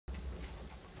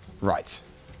Right.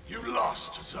 You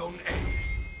lost Zone A.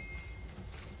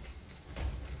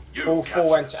 You All four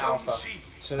went to captured Zone Alpha. C.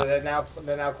 So they're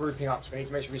now grouping up, so we need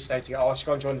to make sure we stay together. Oh, she's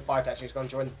gone to join the fight actually, she's gone to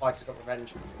join the fight, he's got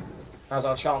revenge. How's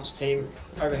our chance team?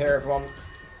 Over here everyone.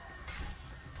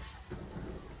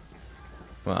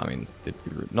 Well, I mean, it'd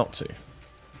be rude not to.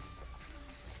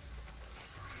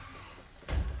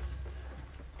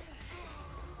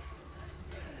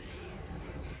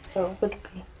 So would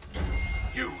be.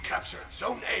 You captured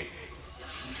Zone A.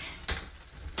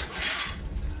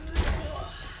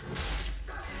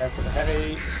 Go for the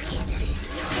heavy.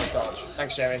 Oh, dodge.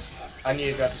 Thanks, Jamie. I knew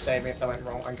you'd be able to save me if that went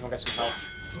wrong. I need to go get some help.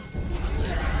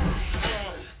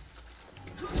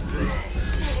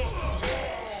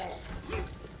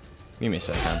 Give me a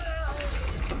second.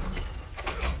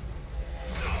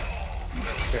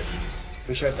 Good.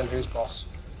 We showed them who's boss.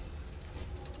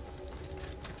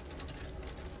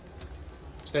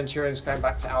 Centurion's going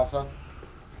back to Alpha.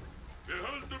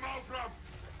 Behold dem Aufram.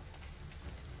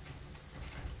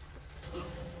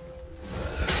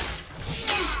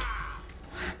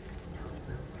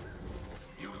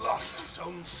 You lost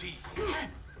Zone C.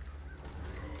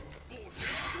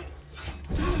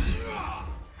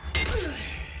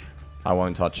 I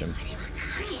won't touch him.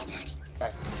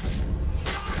 Okay.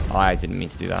 I didn't mean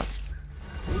to do that.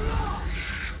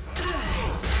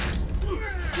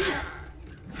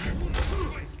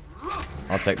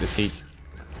 I'll take the seat.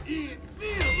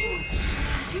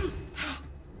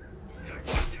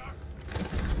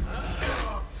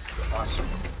 Nice.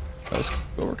 Let's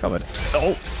go recovered.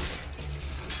 Oh!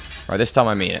 Right, this time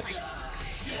I mean it.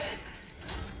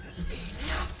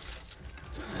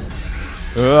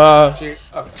 She,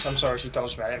 oh, I'm sorry, she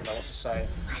dodged me. I didn't know what to say.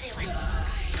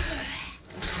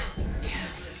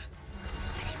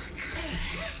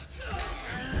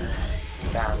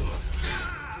 Damn.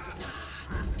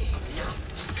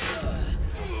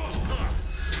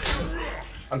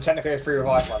 I'm technically a free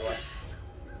revive, by the way.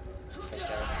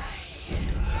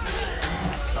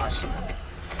 Nice.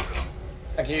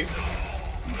 Thank you.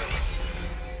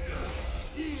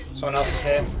 Someone else is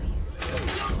here.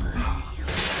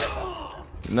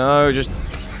 No, just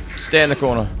stay in the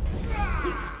corner.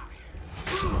 I'm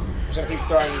just gonna keep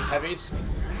throwing these heavies.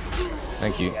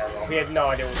 Thank you. Yeah, well, we had no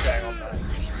idea what was going on there.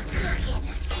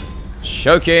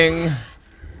 Choking.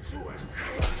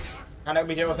 Can help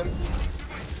me deal with him?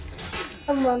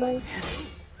 I'm running.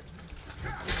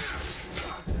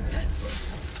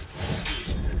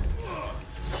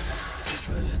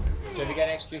 So if you get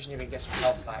an execution, you can get some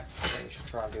health back. I think you should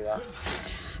try and do that.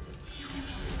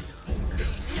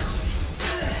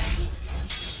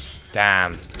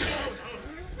 Damn.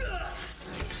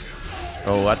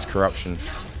 Oh, that's corruption.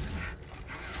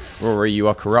 Rory, you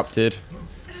are corrupted.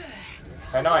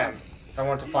 And I am. I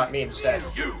want to fight me instead.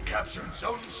 You captured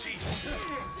Zone C.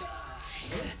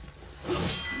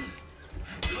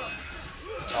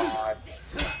 God.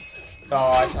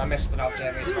 God, I messed it up,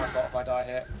 Jamie. It's my fault if I die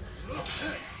here.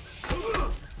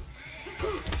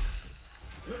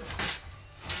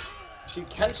 She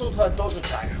cancelled her dodge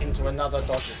attack into another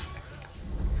dodge.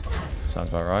 Sounds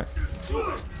about right.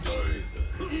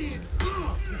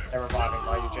 They're reviving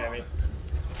by you, Jamie.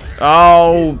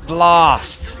 Oh,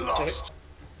 blast! Lost.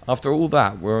 After all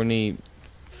that, we're only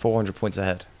 400 points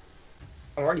ahead.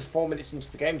 And we're only 4 minutes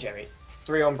into the game, Jamie.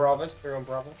 3 on Bravos, 3 on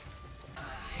Bravo.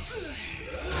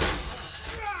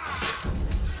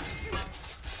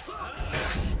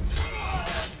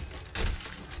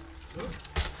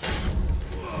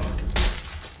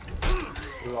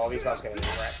 Ooh, all these guys are getting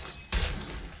wrecked.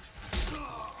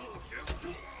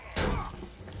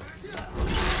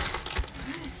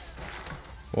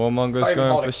 Warmonger's Not even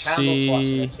going hold for a candle to us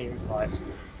in a C. team fight.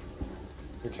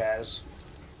 Who cares?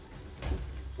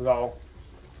 Lol.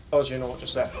 Dodge and all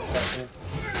just left the section.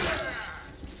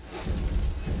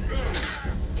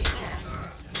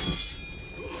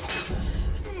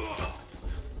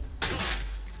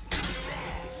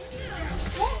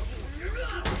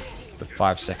 The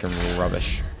 5-second rule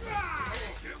rubbish.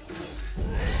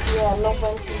 Yeah, no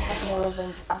one can have no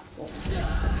revenge after.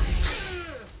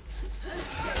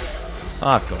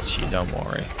 I've got you, don't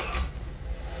worry.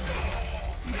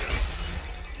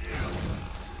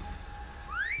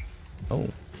 Oh.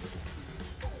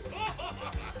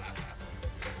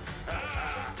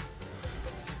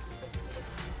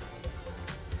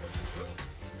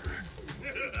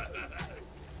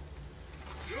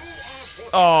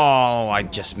 Oh, I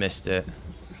just missed it.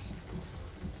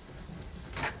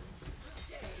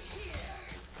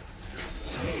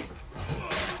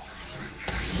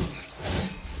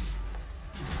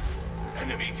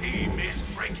 Enemy team is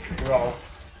breaking. Roll.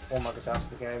 Warmonger's out of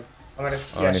the game. I'm gonna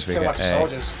Only if we kill a get bunch of A.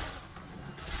 soldiers.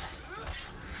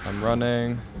 I'm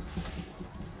running.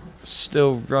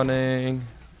 Still running.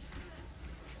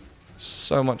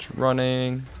 So much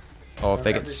running. Oh, if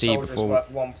they get to see Every soldier's before...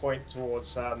 worth 1 point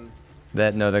towards... No,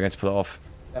 they're going to pull it off.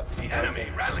 The enemy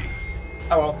rally.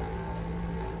 Oh well.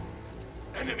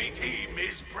 Enemy team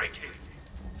is breaking.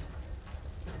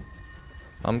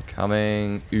 I'm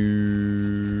coming.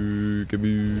 Ooh,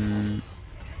 kaboo.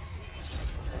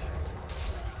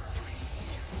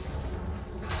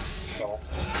 Well,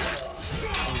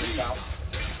 I'm down.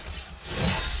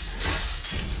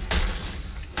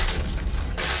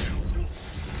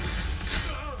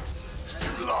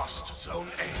 You lost Zone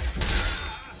A.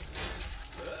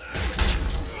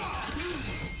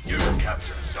 You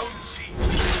captured Zone C.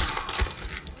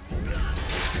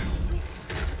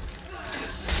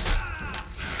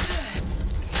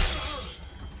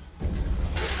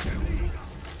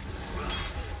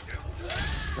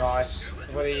 Nice.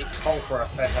 For the Conqueror,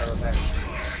 fair revenge.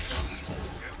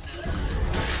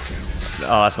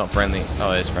 Oh, that's not friendly.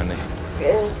 Oh, it is friendly.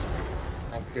 It is.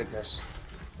 Thank goodness.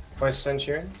 Where's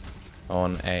Centurion?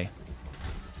 On A.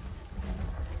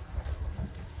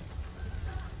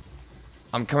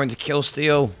 I'm coming to kill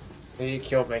Steel. He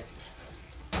killed me.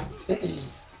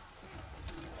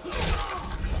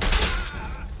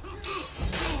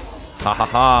 Ha ha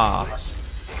ha. Nice.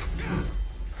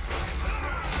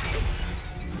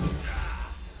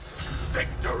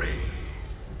 Victory.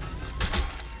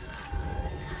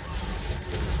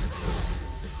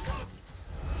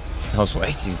 I was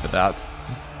waiting for that.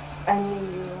 I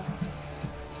knew you